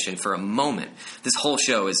paying attention for a moment, this whole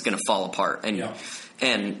show is going to fall apart.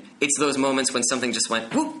 And it's those moments when something just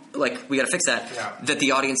went, whoop, like, we got to fix that, that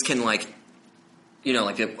the audience can, like, you know,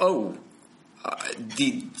 like,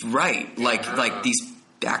 like these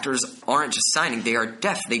actors aren't just signing; they are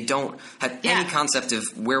deaf. They don't have any concept of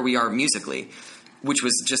where we are musically, which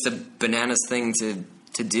was just a bananas thing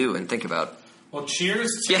to do and think about. Well,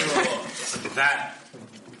 cheers to that.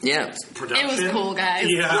 Yeah, production. It was cool, guys.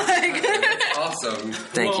 Yeah, awesome.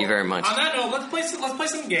 Thank you very much. On that note, let's play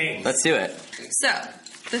some games. Let's do it. So,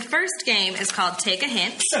 the first game is called Take a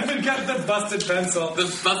Hint. We've got the busted pencil. The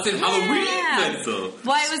busted Halloween pencil.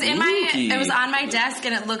 Well, it was it was on my desk,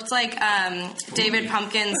 and it looked like David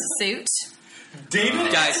Pumpkin's suit.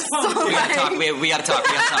 David, guys, we gotta talk. We gotta talk.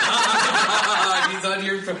 He's on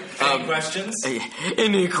your. Any questions?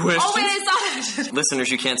 Any questions? Oh wait, I saw it. Listeners,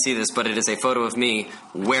 you can't see this, but it is a photo of me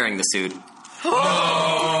wearing the suit.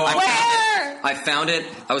 I found it.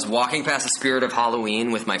 I was walking past the Spirit of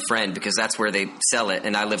Halloween with my friend because that's where they sell it,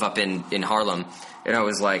 and I live up in Harlem. And I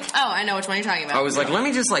was like, oh, I know which one you're talking about. I was like, let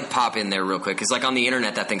me just like pop in there real quick because like on the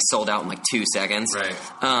internet that thing sold out in like 2 seconds. Right.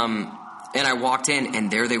 And I walked in, and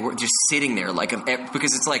there they were just sitting there like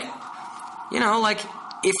because it's like, you know, like.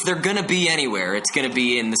 If they're gonna be anywhere, it's gonna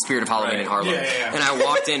be in the Spirit of Halloween in Harlem. Yeah. And I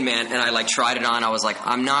walked in, man, and I like tried it on. I was like,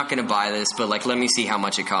 I'm not gonna buy this, but like, let me see how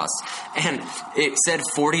much it costs. And it said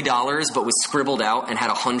 $40, but was scribbled out and had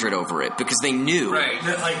 100 over it because they knew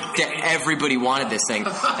that everybody wanted this thing.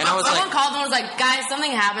 And I was someone called and was like, guys,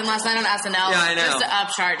 something happened last night on SNL. Yeah, I know. Just to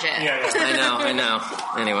upcharge it. Yeah. I know.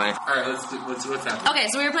 Anyway. All right, what's happening? Okay,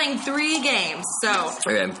 so we were playing 3 games. So,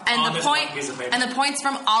 okay. and the points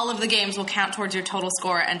from all of the games will count towards your total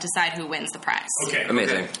score and decide who wins the prize. Okay.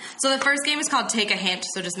 Amazing. So the first game is called Take a Hint,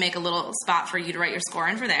 so just make a little spot for you to write your score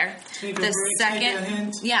in for there. Take a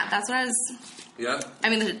hint. Yeah, that's what I was... Yeah. I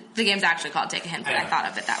mean, the game's actually called Take a Hint, but I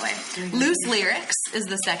thought of it that way. Loose Lyrics is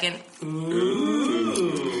the second.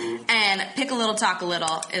 Ooh. And Pick a Little, Talk a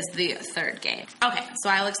Little is the third game. Okay, so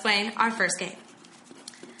I'll explain our first game.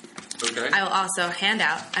 Okay. I will also hand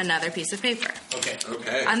out another piece of paper.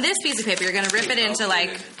 Okay. On this piece of paper, you're going to rip it into, like,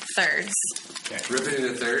 thirds. Okay. Rip it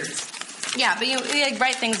into thirds? Yeah, but you like,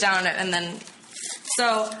 write things down on it, and then...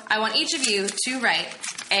 So, I want each of you to write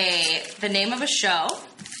the name of a show,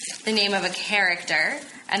 the name of a character,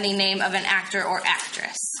 and the name of an actor or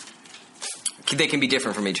actress. They can be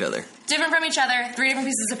different from each other. Different from each other, 3 different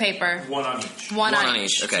pieces of paper. One on each. One on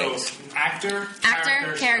each. Okay. So, actor,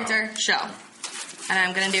 character, show. And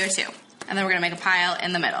I'm going to do it too. And then we're going to make a pile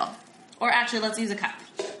in the middle. Or actually, let's use a cup.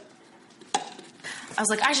 I was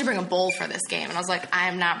like, I should bring a bowl for this game. And I was like, I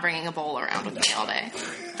am not bringing a bowl around with me all day.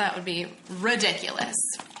 That would be ridiculous.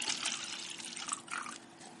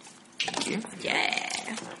 Thank you.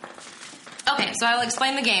 Yeah. Okay, so I'll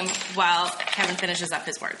explain the game while Kevin finishes up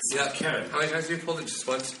his words. Yeah, Kevin. How many times have you pulled it? Just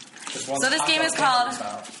once? So this game is called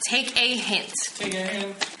Take a Hint. Take a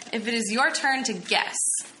hint. If it is your turn to guess,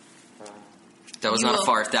 That was not a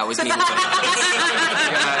fart. That was me. God,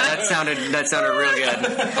 that sounded real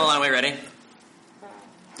good. Hold on, wait, ready?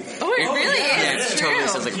 Oh, it really is. Yeah, it totally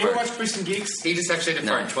sounds like a You ever fart. watch Freaks and Geeks? He just actually had to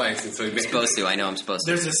fart twice, and so he made Supposed to. I know I'm supposed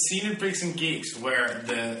to. There's a scene in Freaks and Geeks where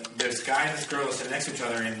there's a guy and this girl sitting next to each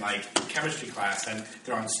other in like chemistry class, and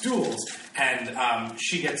they're on stools, and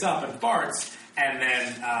she gets up and farts, and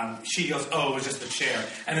then she goes, "Oh, it was just the chair."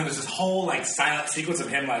 And then there's this whole like silent sequence of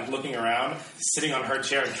him like looking around, sitting on her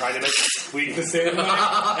chair and trying to make it squeak the same way,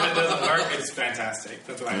 and it doesn't work. It's fantastic.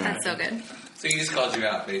 That's what I That's so good. So he just called you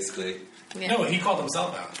out, basically. Yeah. No, he called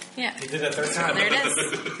himself out. Yeah. He did it a third time. There it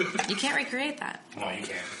is. You can't recreate that. No, you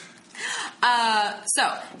can't.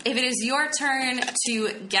 So, if it is your turn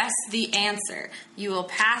to guess the answer, you will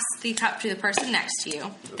pass the cup to the person next to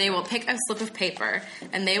you. They will pick a slip of paper,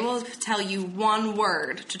 and they will tell you one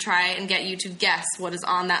word to try and get you to guess what is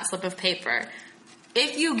on that slip of paper.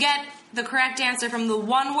 If you get the correct answer from the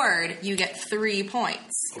one word, you get 3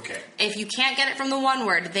 points. Okay. If you can't get it from the one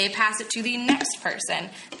word, they pass it to the next person.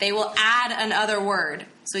 They will add another word.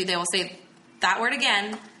 So they will say that word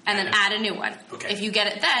again, and then add a new one. Okay. If you get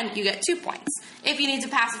it then, you get 2 points. If you need to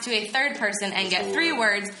pass it to a third person and get 3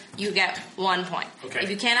 words, you get 1 point. Okay. If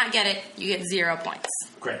you cannot get it, you get 0 points.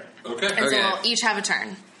 Great. Okay. And so we'll each have a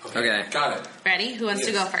turn. Okay. Got it. Ready? Who wants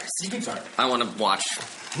to go first? You can start. I want to watch.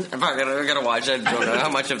 If I gotta watch, I don't know how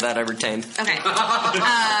much of that I retained. Okay.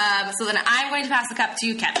 So then I'm going to pass the cup to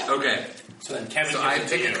you, Kevin. Okay. So then Kevin. So I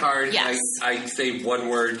pick a card. Yes. I say one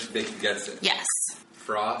word to make you guess it. Yes.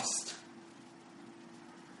 Frost.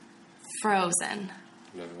 Frozen.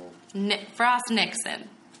 No. Frost Nixon.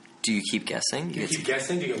 Do you keep guessing? You keep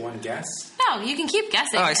guessing? Do you get one guess? No, you can keep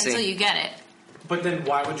guessing Oh, I see. until you get it. But then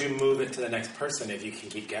why would you move it to the next person if you can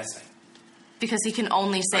keep guessing? Because he can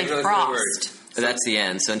only say I know it's frost. That's the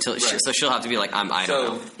end. So so she'll have to be like, I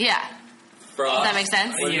don't know. Yeah. Frost. Does that make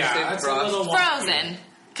sense? What do you say? that's Frost? a little Frozen.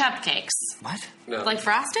 Cupcakes. What? No. Like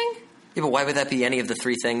frosting? Yeah, but why would that be any of the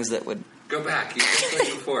 3 things that would? Go back. You said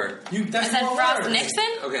it before. You, I that's said more Frost words. Nixon?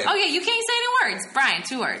 Okay. Oh, yeah, you can't say any words. Brian,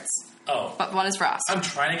 2 words. Oh. But one is Frost. I'm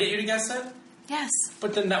trying to get you to guess it? Yes.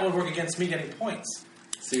 But then that would work against me getting points.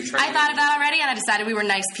 So you're trying I thought of that already, and I decided we were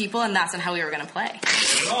nice people, and that's not how we were going to play.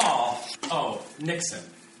 Oh, Nixon.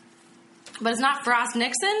 But it's not Frost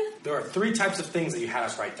Nixon, There are 3 types of things that you had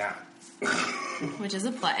us write down. which is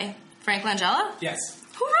a play. Frank Langella? Yes.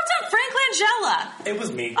 Who wrote down Frank Langella? It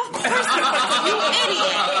was me. Of course you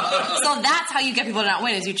idiot. So that's how you get people to not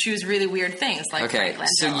win, is you choose really weird things like Okay, Frank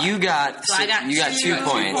so Langella. you got So I got you got 2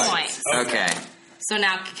 points. points. Okay. So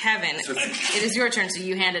now, Kevin, it is your turn, so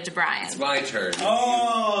you hand it to Brian. It's my turn.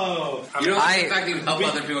 Oh. You don't like the fact that you help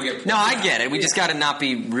other people get points. No, I get it. We just got to not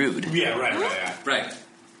be rude. Yeah, right. Right.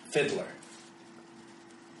 Fiddler.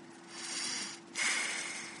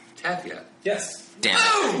 Tapia. Yes. Damn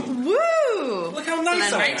it. Woo! Look how So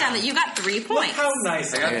nice then I write am. down that you got 3 Look points. how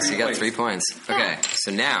nice I Okay, am. so you got 3 points. Okay,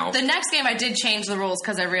 so now. The next game I did change the rules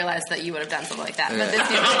because I realized that you would have done something like that. But Okay. this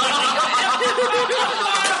game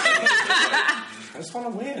I just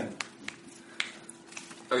want to win.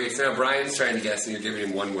 Okay, so now Brian's trying to guess, and you're giving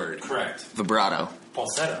him one word. Correct. Vibrato.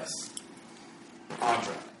 Falsettos.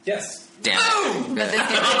 Audra. Yes. Damn it. But this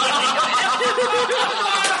game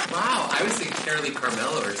Wow, I was thinking Carolee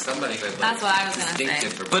Carmelo or somebody with like That's what I was gonna say.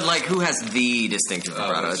 distinctive vibrato. But like, who has the distinctive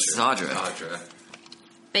vibrato? that's It's true. Audra. Audra.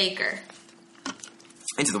 Baker.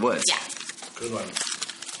 Into the Woods. Yeah. Good one.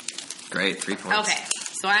 Great, 3 points. Okay,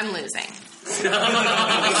 so I'm losing. So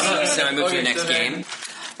I move to the next game.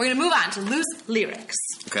 We're going to move on to loose lyrics.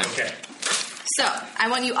 Okay. Okay. So I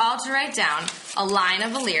want you all to write down a line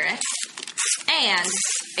of a lyric and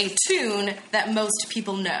a tune that most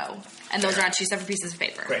people know. And those are on 2 separate pieces of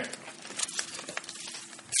paper. Great.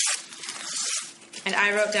 And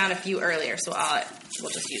I wrote down a few earlier, so we'll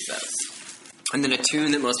just use those. And then a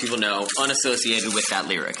tune that most people know, unassociated with that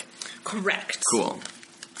lyric. Correct. Cool.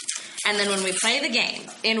 And then when we play the game,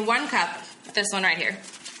 in 1 cup, this one right here,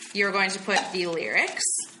 you're going to put the lyrics.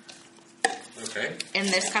 Okay. In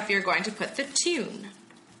this cup, you're going to put the tune.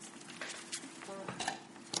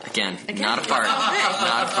 Again, not a fart.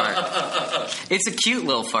 Not a fart. It's a cute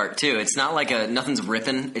little fart, too. It's not like nothing's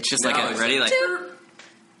ripping. It's just like No, a, it's ready? Like,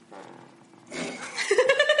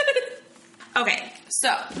 Okay,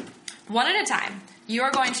 so one at a time, you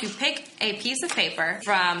are going to pick a piece of paper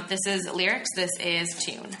from, this is lyrics, this is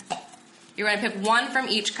tune. You're going to pick one from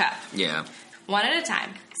each cup. yeah. One at a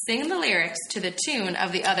time. Sing the lyrics to the tune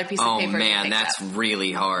of the other piece of Oh, paper you man, picked that's up.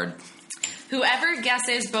 really hard. Whoever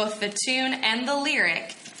guesses both the tune and the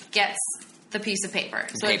lyric gets the piece of paper.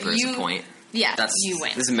 So if Paper is you, a point. Yeah, That's, you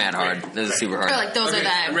win. This is mad hard. This is super hard. Or like those Okay, are the...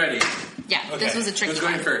 I'm ready. Yeah, this was a tricky Who's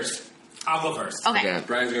going one. first? I'll go first. Okay.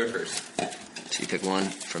 Brian's going first. So you pick one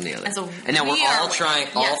from the other. And so now we're all trying.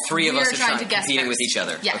 All three of us are trying to guess competing first. with each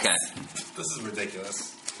other. Yes. Okay. This is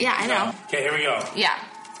ridiculous. Yeah, I know. Okay, here we go. Yeah.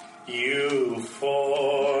 You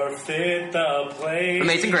forfeit the place.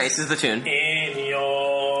 Amazing Grace is the tune. In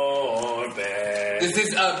your bed. This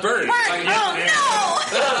is Bird.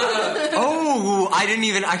 Oh, I didn't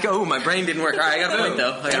even. My brain didn't work. All right, I got a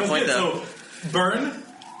point though. So, Burn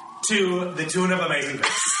to the tune of Amazing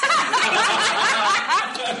Grace.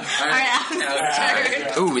 All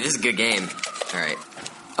right. Ooh, this is a good game. All right.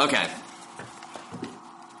 Okay.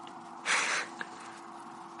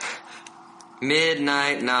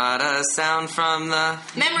 Midnight, not a sound from the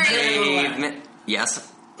Memory. Yes.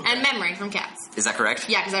 And Memory from Cats. Is that correct?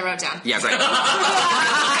 Yeah, because I wrote it down. Yeah, great.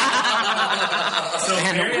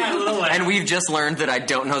 And we've just learned that I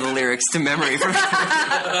don't know the lyrics to Memory from.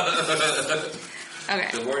 Okay.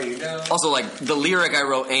 The more you know. Also, like, the lyric I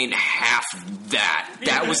wrote ain't half that.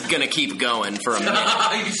 That was gonna keep going for a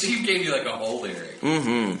minute. She gave you like a whole lyric.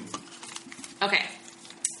 Mm-hmm. Okay.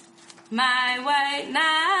 My White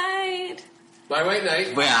Knight. My White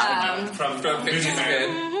Knight. Yeah. From Fifties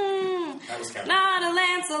Man. That was Kevin. Not a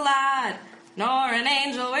Lancelot, nor an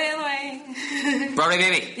angel with wings. Broadway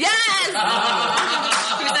Baby. Yes!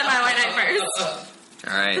 Who said My White Knight first?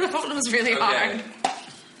 All right. That one was really hard.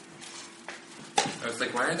 I was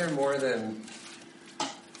like, why are there more than...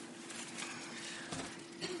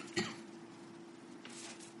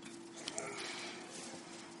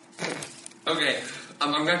 Okay,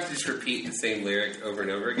 I'm going to have to just repeat the same lyric over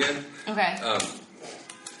and over again. Okay.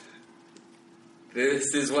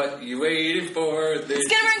 This is what you waited for.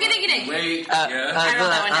 Skidamore Wait. I wrote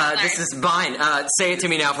that one down, This is mine. Say it to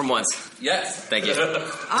me now from once. Yes. Thank you.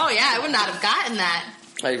 Oh, yeah, I would not have gotten that.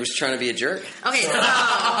 I was trying to be a jerk. Okay, so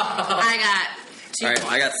I got 2 All right,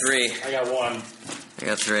 points. I got 3. I got 1. I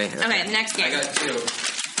got 3. Okay, next game. I got 2.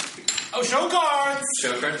 Oh, show cards!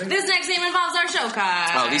 Show cards? This next game involves our show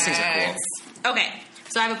cards. Oh, these things are cool. Okay,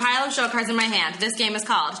 so I have a pile of show cards in my hand. This game is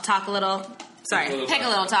called Talk a Little. Sorry, Pick a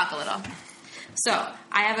Little, Talk a Little. So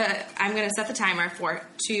I'm going to set the timer for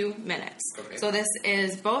 2 minutes. Okay. So this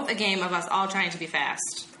is both a game of us all trying to be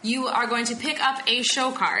fast. You are going to pick up a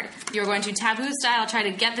show card. You're going to taboo style try to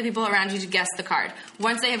get the people around you to guess the card.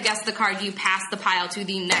 Once they have guessed the card, you pass the pile to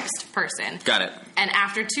the next person. Got it. And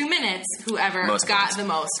after 2 minutes, whoever Most got wins. the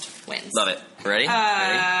most wins. Love it. Ready?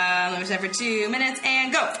 Let me set for 2 minutes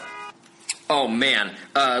and go. Oh, man.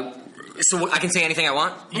 So I can say anything I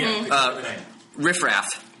want? Yeah. Riff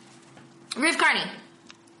Raff. Riv Carney.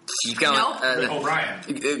 Keep going. Nope.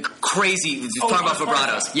 O'Brien. Crazy. Talking about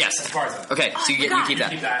vibratos. Yes. Esparza. Okay, so you keep that. You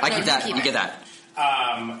keep that. I No, keep you that. keep You it. get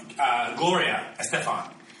that. Gloria Estefan.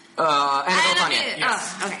 Annabelle Tanya.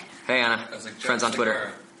 Yes. Oh, okay. Hey, Anna. I was like, Friends on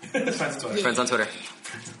Twitter. Friends on Twitter. Friends on Twitter.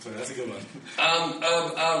 That's a good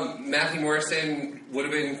one. Matthew Morrison would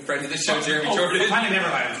have been friend of the show, Jeremy Jordan. Tiny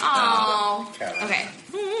Neverland. Oh. Okay.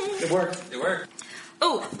 It worked. It worked.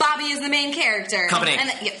 Oh, Bobby is the main character. Company. And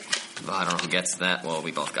yep. Well, I don't know who gets that. Well,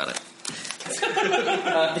 we both got it.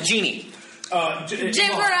 The genie.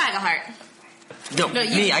 Jim Hart. No, No,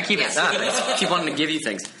 you- me. I keep yes. it. I keep wanting to give you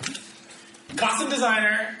things. Costume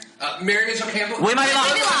designer. Mary Mitchell Campbell. Wait, my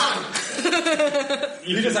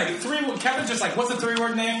You just like 3. Kevin's just like, what's the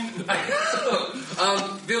 3-word name?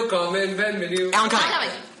 Willkommen, bienvenue. Alan Cumming.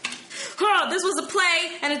 Oh, this was a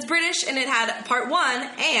play, and it's British, and it had part 1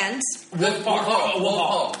 and Wolf Park. Wolf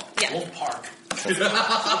Hall. Yeah. Wolf Park.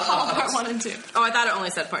 part 1 and 2. Oh, I thought it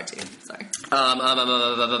only said part 2. Sorry.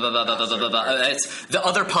 It's the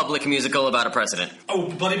other public musical about a president. Oh,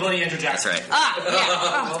 Bloody Bloody Andrew Jackson. That's right. Ah, yeah.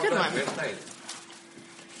 Oh, it's a good one.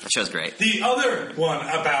 That show's great. The other one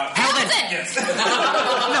about Hamilton. Yes.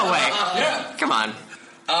 No way. Yeah. Come on.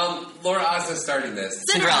 Laura Osna started this.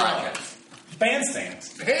 Cinderella. Bandstand.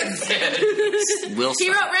 Will He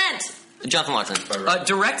wrote Rent. Jonathan Larson.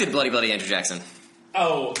 Directed Bloody Bloody Andrew Jackson.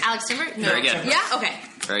 Oh. Alex Timber? No. Very good. Yeah? Okay.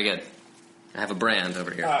 Very good. I have a brand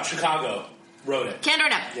over here. Chicago wrote it. Candor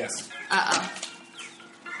No. Yes. Uh-oh.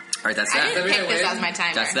 All right, that's I that. didn't pick this as my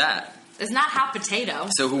timer. That's that. It's not hot potato.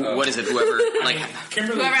 So what is it? Whoever like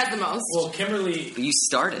Kimberly. Whoever has the most. Well, Kimberly. you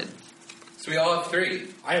started. So we all have 3.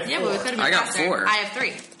 I have 4. Yeah, but we could have been I got faster. 4. I have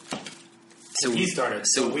 3. So he started.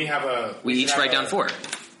 So we have a. We each write down 4.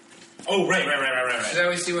 Oh, right. Should I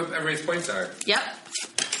always see what everybody's points are? Yep.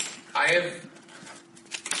 I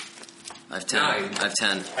have 10. 9. I have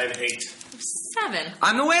 10. I have 8. 7.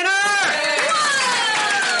 I'm the winner!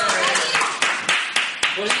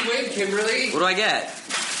 What did you win, Kimberly? What do I get?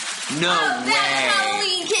 No That's way.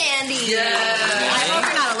 Halloween candy. Yeah. I hope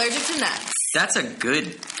you're not allergic to nuts. That's a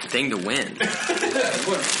good thing to win.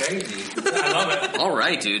 What crazy. I love it. All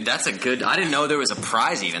right, dude. That's a good. I didn't know there was a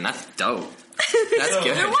prize even. That's dope. That's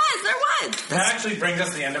good. There was. That actually brings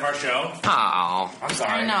us to the end of our show. Oh, I'm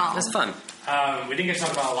sorry. I know. That's fun. We didn't get to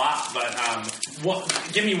talk about a lot, but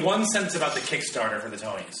give me one sentence about the Kickstarter for the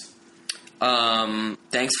Tonys.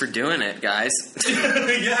 Thanks for doing it, guys.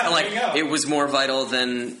 Yeah, like, there you go. it was more vital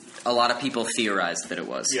than a lot of people theorized that it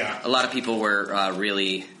was. Yeah. A lot of people were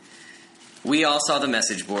really... We all saw the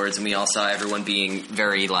message boards, and we all saw everyone being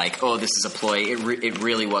very like, oh, this is a ploy. It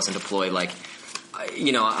really wasn't a ploy. Like,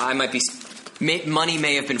 I might be... Money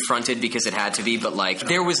may have been fronted because it had to be, but like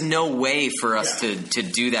there was no way for us to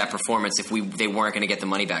do that performance if they weren't going to get the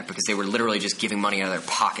money back, because they were literally just giving money out of their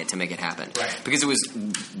pocket to make it happen. Right. Because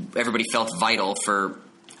everybody felt vital for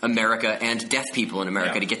America and deaf people in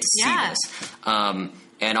America to get to see this.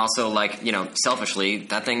 And also, like, selfishly,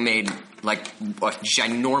 that thing made like a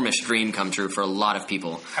ginormous dream come true for a lot of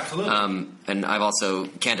people. Absolutely. And I've also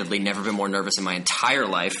candidly never been more nervous in my entire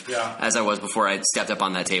life as I was before I stepped up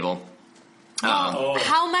on that table.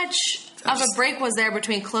 How much of a break was there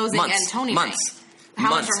between closing and Tony night?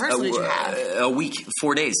 How much rehearsal did you have? A week,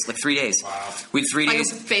 4 days, like 3 days. Wow. We had 3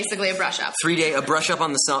 days. Like basically a brush up. A brush up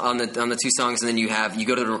on the two songs, and then you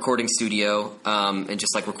go to the recording studio and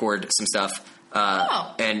just like record some stuff.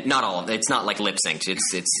 And not all of it. It's not like lip synced.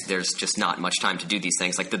 There's just not much time to do these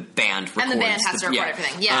things. Like the band records. And the band has to record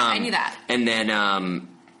everything. Yeah, I knew that. And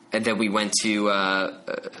then we went to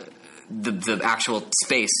the actual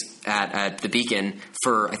space at the Beacon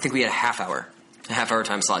for, I think we had a half hour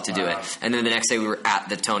time slot to do it. And then the next day we were at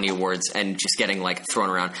the Tony Awards and just getting like thrown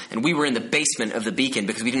around. And we were in the basement of the Beacon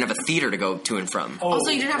because we didn't have a theater to go to and from.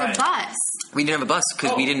 Also, you didn't have a bus. We didn't have a bus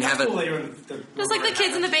because we didn't have a... It was like the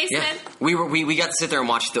kids in the basement. Yeah. We got to sit there and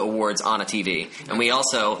watch the awards on a TV. And we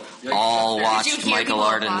also all watched Michael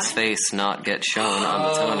Arden's face not get shown on the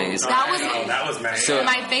Tonys. That was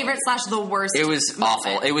my favorite / the worst. It was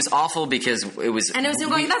awful. It was awful because it was... And it was him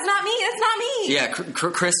going, that's not me, it's not me. Yeah,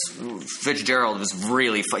 Chris Fitzgerald was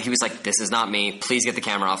really fun. He was like, this is not me. Please get the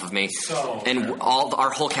camera off of me.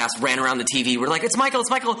 Our whole cast ran around the TV. We're like, it's Michael, it's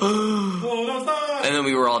Michael. Oh, no, it's not. And then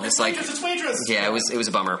we were all just like... It's waitress. Yeah, it was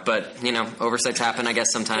a bummer. But, oversights happen, I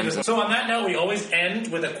guess, sometimes. So on that note, we always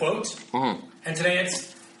end with a quote. Mm-hmm. And today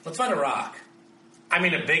it's, let's find a rock. I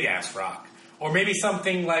mean a big-ass rock. Or maybe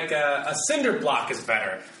something like a cinder block is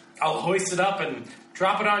better. I'll hoist it up and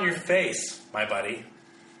drop it on your face, my buddy.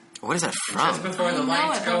 What is that from? Just before the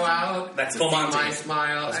lights go out. That's Full Monty. My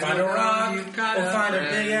smile. Let's find a rock. We'll find a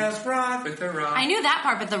big-ass rock. With a rock. I knew that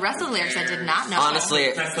part, but the rest of the lyrics I did not know. Honestly,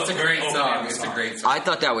 it's a great song. It's a great song. I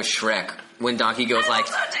thought that was Shrek. When Donkey goes like,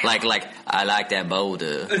 I like that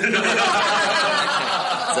boulder. It's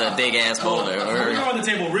a big ass boulder. We're going on the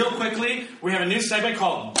table real quickly. We have a new segment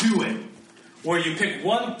called Do It, where you pick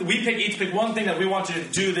one. We each pick one thing that we want you to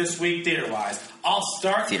do this week, theater wise. I'll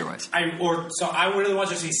start theater wise. I really want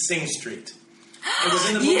you to see Sing Street. It was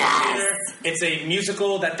in the movie theater. It's a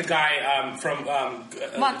musical that the guy from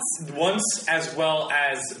Once as well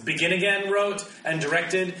as Begin Again wrote and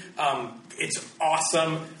directed. It's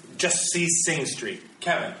awesome. Just see Sing Street.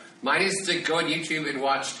 Kevin. Mine is to go on YouTube and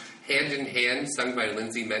watch Hand in Hand, sung by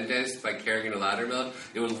Lindsay Mendez by Kerrigan Loudermilk.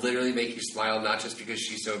 It will literally make you smile, not just because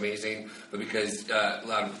she's so amazing, but because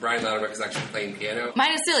Brian Loudermilk is actually playing piano.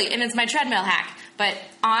 Mine is silly, and it's my treadmill hack. But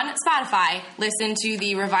on Spotify, listen to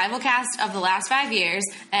the revival cast of the last 5 years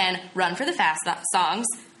and Run for the Fast songs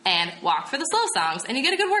and Walk for the Slow songs, and you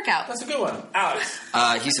get a good workout. That's a good one. Alex.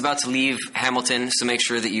 He's about to leave Hamilton, so make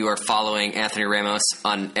sure that you are following Anthony Ramos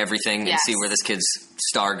on everything and see where this kid's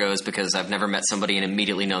star goes, because I've never met somebody and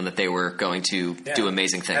immediately known that they were going to do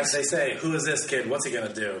amazing things. As they say, who is this kid? What's he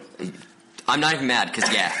going to do? I'm not even mad, because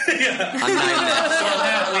I'm not even mad. So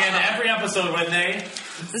we end every episode when they...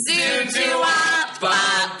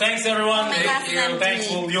 Thanks, everyone. Thank you. Thanks.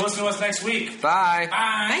 You'll listen to us next week. Bye.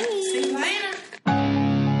 Bye. See you later.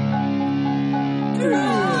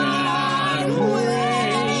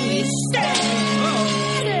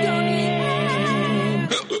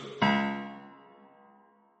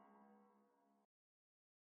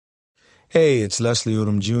 Hey, it's Leslie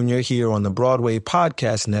Odom Jr. here on the Broadway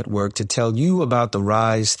Podcast Network to tell you about the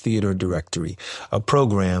Rise Theater Directory, a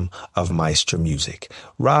program of Maestro Music.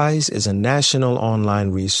 Rise is a national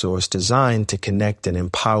online resource designed to connect and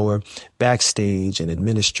empower backstage and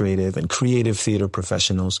administrative and creative theater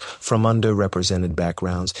professionals from underrepresented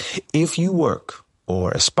backgrounds. If you work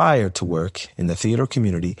or aspire to work in the theater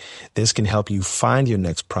community, this can help you find your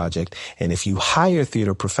next project. And if you hire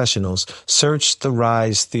theater professionals, search the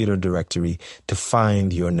Rise Theater Directory to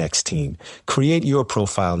find your next team. Create your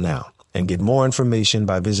profile now and get more information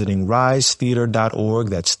by visiting risetheater.org.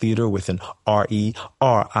 That's theater with an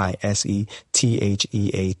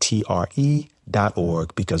RERISETHEATRE.org.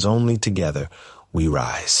 LuckyLandSlots.com, because only together we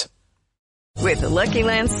rise. With the Lucky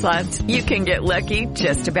Land Slots, you can get lucky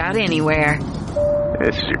just about anywhere.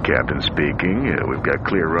 This is your captain speaking. We've got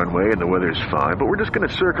clear runway and the weather's fine, but we're just going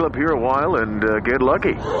to circle up here a while and get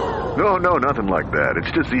lucky. No, nothing like that.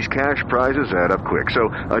 It's just these cash prizes add up quick. So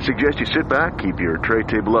I suggest you sit back, keep your tray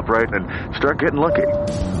table upright, and start getting lucky.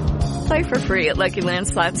 Play for free at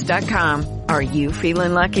LuckyLandSlots.com. Are you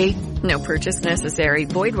feeling lucky? No purchase necessary.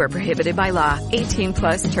 Void where prohibited by law.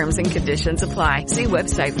 18+ terms and conditions apply. See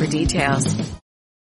website for details.